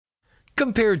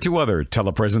Compared to other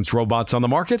telepresence robots on the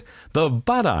market, the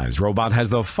BotEyes robot has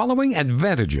the following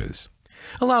advantages.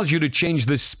 Allows you to change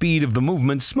the speed of the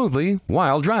movement smoothly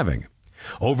while driving.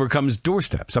 Overcomes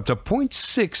doorsteps up to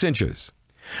 0.6 inches.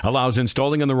 Allows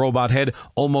installing on the robot head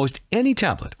almost any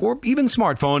tablet or even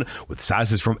smartphone with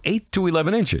sizes from 8 to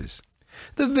 11 inches.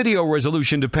 The video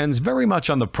resolution depends very much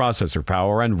on the processor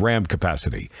power and RAM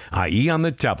capacity, i.e. on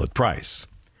the tablet price.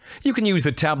 You can use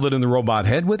the tablet in the robot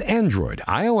head with Android,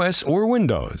 iOS, or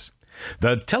Windows.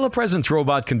 The telepresence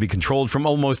robot can be controlled from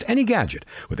almost any gadget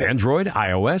with Android,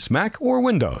 iOS, Mac, or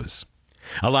Windows.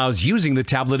 Allows using the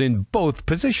tablet in both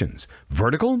positions,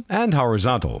 vertical and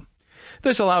horizontal.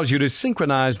 This allows you to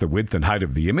synchronize the width and height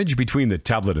of the image between the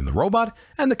tablet and the robot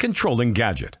and the controlling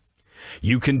gadget.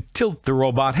 You can tilt the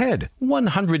robot head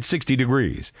 160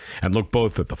 degrees and look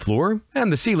both at the floor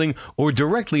and the ceiling or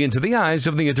directly into the eyes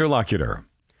of the interlocutor.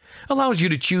 Allows you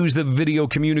to choose the video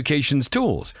communications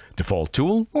tools, default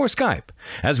tool or Skype,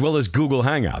 as well as Google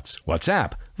Hangouts,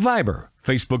 WhatsApp, Viber,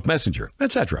 Facebook Messenger,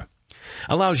 etc.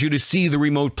 Allows you to see the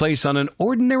remote place on an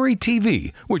ordinary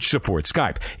TV, which supports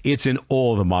Skype. It's in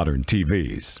all the modern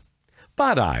TVs.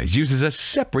 BotEyes uses a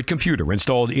separate computer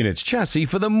installed in its chassis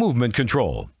for the movement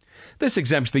control. This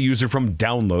exempts the user from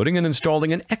downloading and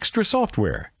installing an extra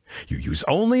software. You use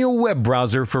only a web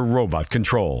browser for robot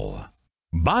control.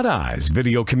 BotEyes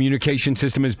video communication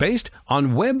system is based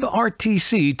on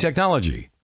WebRTC technology.